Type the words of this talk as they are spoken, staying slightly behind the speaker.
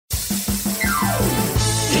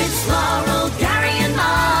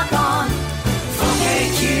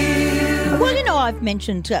I've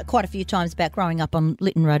mentioned quite a few times about growing up on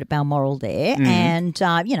Lytton Road at Balmoral there, and,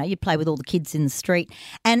 you'd play with all the kids in the street.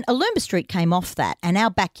 And Aloomba Street came off that, and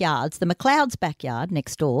our backyards, the McLeod's backyard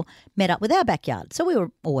next door, met up with our backyard. So we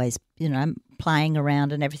were always, playing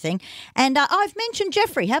around and everything. And I've mentioned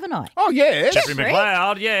Jeffrey, haven't I? Oh, yes. Jeffrey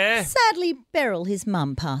McLeod, yeah. Sadly, Beryl, his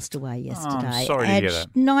mum, passed away yesterday. I'm sorry to hear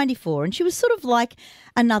that. 94, and she was sort of like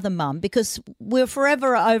another mum because we're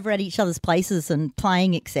forever over at each other's places and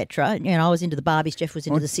playing, etc. I was into the Barbies. Jeff was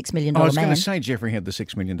into the $6 million man. I was going to say Jeffrey had the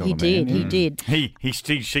 $6 million man. He did. He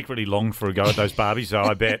secretly longed for a go at those Barbies, so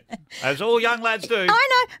I bet. As all young lads do.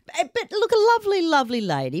 I know, but look, a lovely, lovely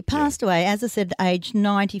lady passed away, as I said, aged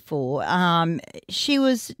 94. She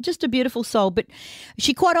was just a beautiful soul, but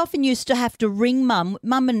she quite often used to have to ring Mum.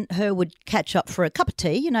 Mum and her would catch up for a cup of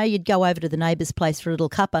tea. You'd go over to the neighbour's place for a little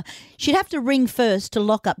cuppa. She'd have to ring first to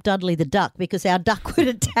lock up Dudley the duck because our duck would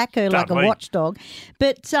attack her like a watchdog.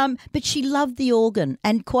 But she loved the organ,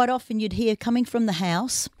 and quite often you'd hear coming from the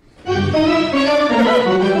house. Oh,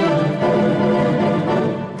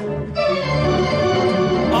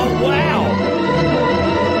 wow.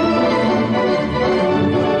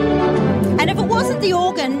 And if it wasn't the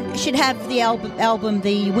organ, she'd have the album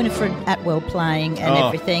the Winifred Atwell playing and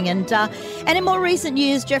everything. And in more recent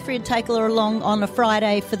years, Jeffrey would take her along on a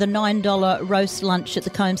Friday for the $9 roast lunch at the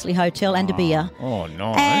Combsley Hotel and a beer. Oh,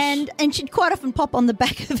 nice. And she'd quite often pop on the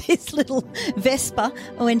back of his little Vespa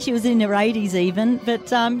when she was in her 80s even. But,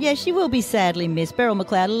 she will be sadly missed. Beryl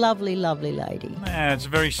McLeod, lovely, lovely lady. Yeah, it's a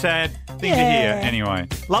very sad thing to hear anyway.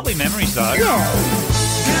 Lovely memories, though. Yeah.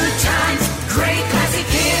 Good times, great classic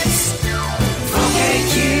hits.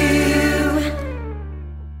 Forget you.